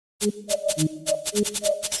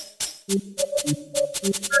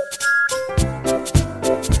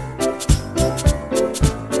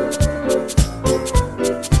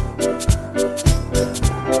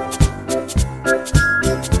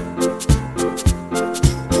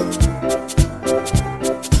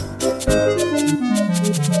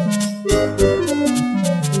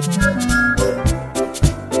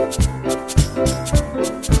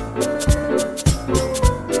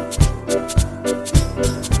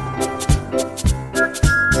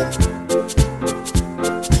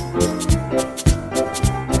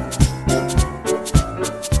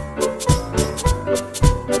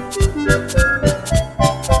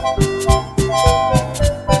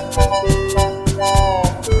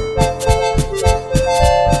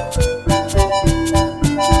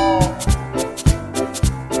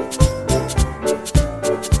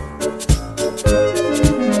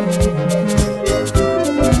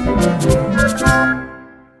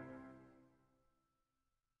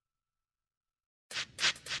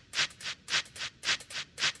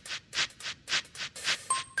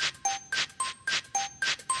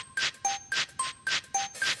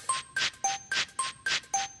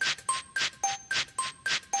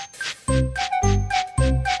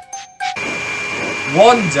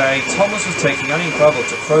One day, Thomas was taking Annie and Clarabell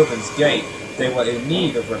to Crovan's gate. They were in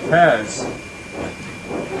need of repairs.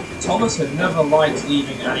 Thomas had never liked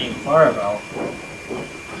leaving Annie and Clarabell.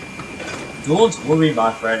 Don't worry,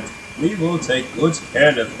 my friend. We will take good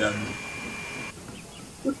care of them.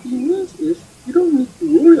 What he means is, you don't need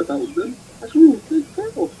to worry about them, as we will take care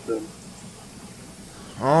of them.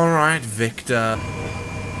 Alright, Victor.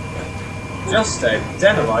 Just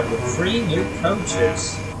then arrived with 3 new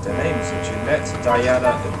coaches. Their names are Jeanette, Diana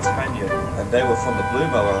and Tanya, and they were from the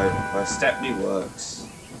Bluebell Railway, where Stepney works.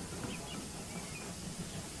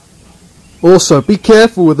 Also, be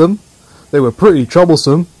careful with them. They were pretty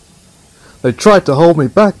troublesome. They tried to hold me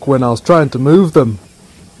back when I was trying to move them.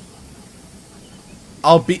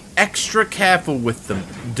 I'll be extra careful with them,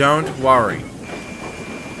 don't worry.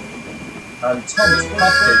 And Thomas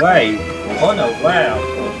puffed away, unaware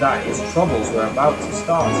that his troubles were about to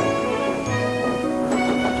start.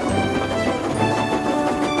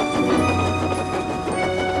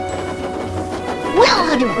 Well,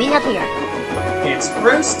 how do we have here? It's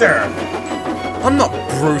Brewster! I'm not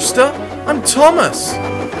Brewster, I'm Thomas!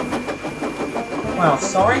 Well,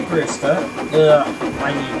 sorry, Brewster.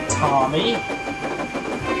 I mean Tommy.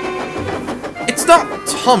 It's not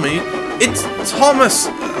Tommy, it's Thomas! I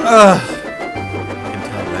can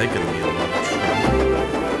tell they're gonna be a lot of trouble.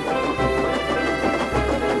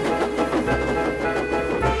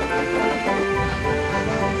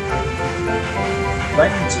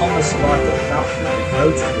 When Thomas arrived at Alfred, the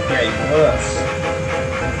coaches were getting worse.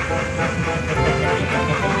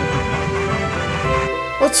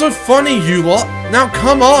 What's so funny, you lot? Now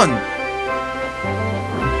come on!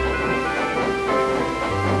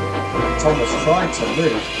 Thomas tried to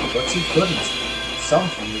move, but he couldn't.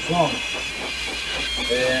 Something was wrong.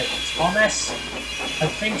 Thomas? I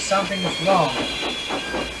think something is wrong.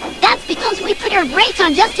 That's because we put our brakes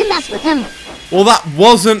on just to mess with him. Well, that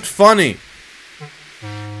wasn't funny.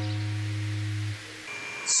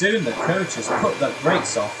 Soon the coaches put their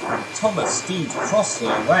brakes off and Thomas steamed crossly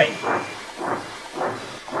away.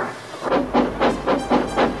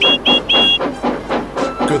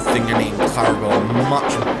 Good thing Annie and Clarabell are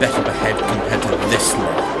much better behaved compared to this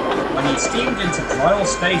lot. When he steamed into Trial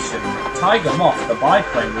Station, Tiger Moth, the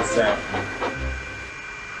biplane, was there.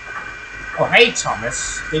 Oh hey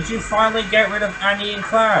Thomas, did you finally get rid of Annie and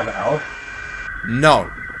Clarabell? No.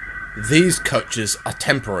 These coaches are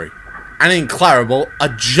temporary. Annie and Clarabell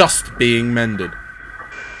are just being mended.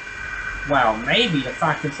 Well, maybe the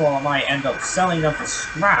Fat Controller might end up selling them for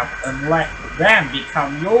scrap and let them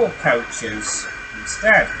become your coaches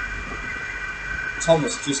instead.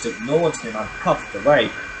 Thomas just ignored him and puffed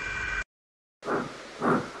away.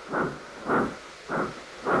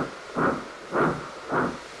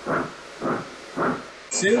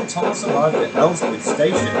 Soon Thomas arrived at Ellswood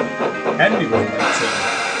Station. Henry was waiting.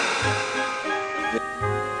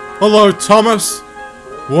 Hello, Thomas.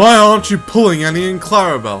 Why aren't you pulling Annie and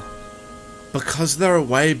Clarabell? Because they're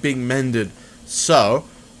away being mended, so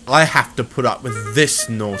I have to put up with this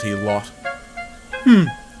naughty lot.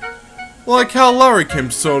 Like how Larry came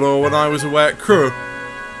to Sodor when I was away at crew.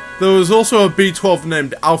 There was also a B12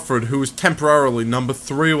 named Alfred who was temporarily number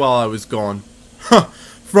 3 while I was gone.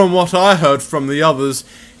 From what I heard from the others,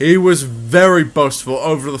 he was very boastful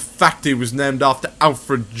over the fact he was named after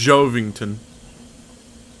Alfred Jovington.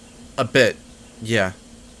 A bit, yeah.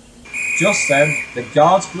 Just then, the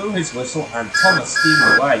guards blew his whistle and Thomas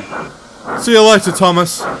steamed away. See you later,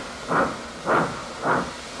 Thomas.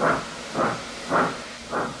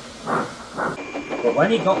 When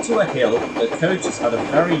he got to a hill, the coaches had a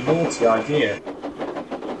very naughty idea.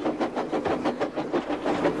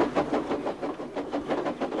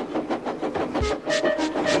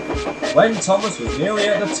 When Thomas was nearly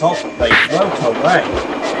at the top, they broke away.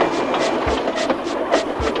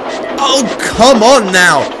 Oh, come on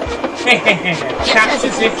now! Catch us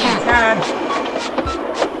if you can!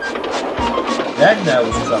 Then there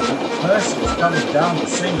was trouble. Percy was coming down the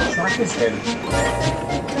same track as him.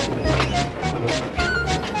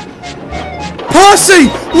 Percy!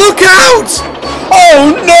 Look out!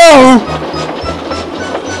 Oh no!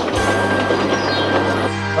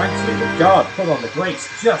 Thankfully, the guard put on the brakes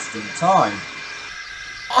just in time.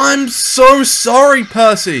 I'm so sorry,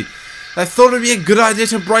 Percy. I thought it'd be a good idea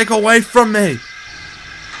to break away from me.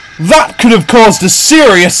 That could have caused a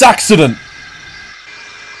serious accident!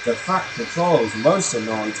 The Fat Controller was most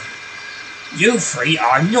annoyed. You three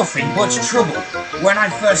are nothing but trouble. When I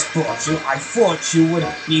first brought you, I thought you would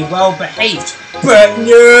be well behaved. But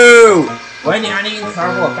no! When Annie and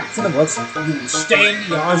Clarabell are back to the woods, you will stay in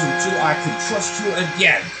the yards until I can trust you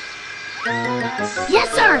again.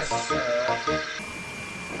 Yes, sir.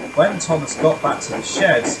 When Thomas got back to the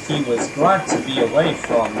sheds, he was glad to be away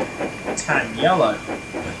from Taniela,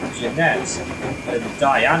 Jeanette, and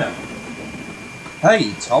Diana.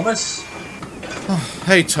 Hey, Thomas.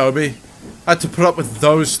 Hey, Toby. I had to put up with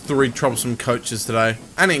those 3 troublesome coaches today.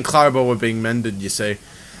 Annie and Clarabell were being mended, you see.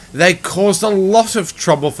 They caused a lot of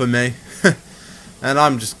trouble for me. And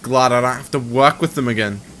I'm just glad I don't have to work with them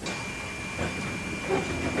again.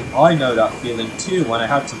 I know that feeling too when I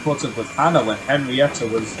had to put up with Hannah when Henrietta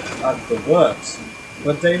was at the works.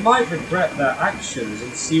 But they might regret their actions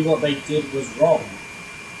and see what they did was wrong.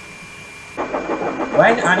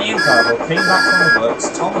 When Annie and Clarabell came back from the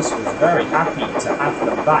works, Thomas was very happy to have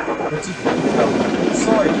them back, but he couldn't help but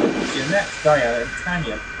sorry for Jeanette, Diana, and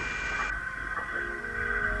Tanya.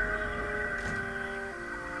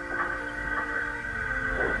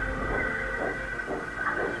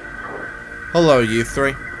 Hello, you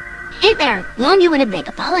 3. Hey there, we owe you a big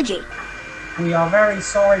apology. We are very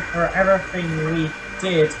sorry for everything we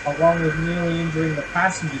did, along with nearly injuring the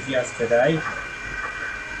passengers yesterday.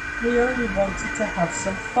 We only wanted to have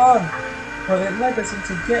some fun, but it led us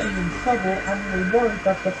into getting in trouble and we worried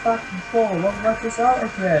that the Fat Controller won't let us out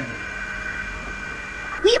again.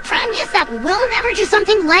 We promise that we'll never do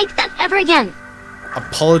something like that ever again.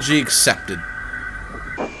 Apology accepted.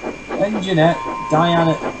 When Jeanette,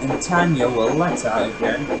 Diana and Tanya were let out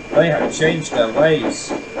again, they had changed their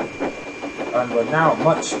ways and were now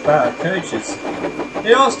much better coaches.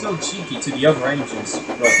 They are still cheeky to the other angels,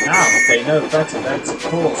 but now they know better than to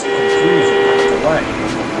cause confusion and delay.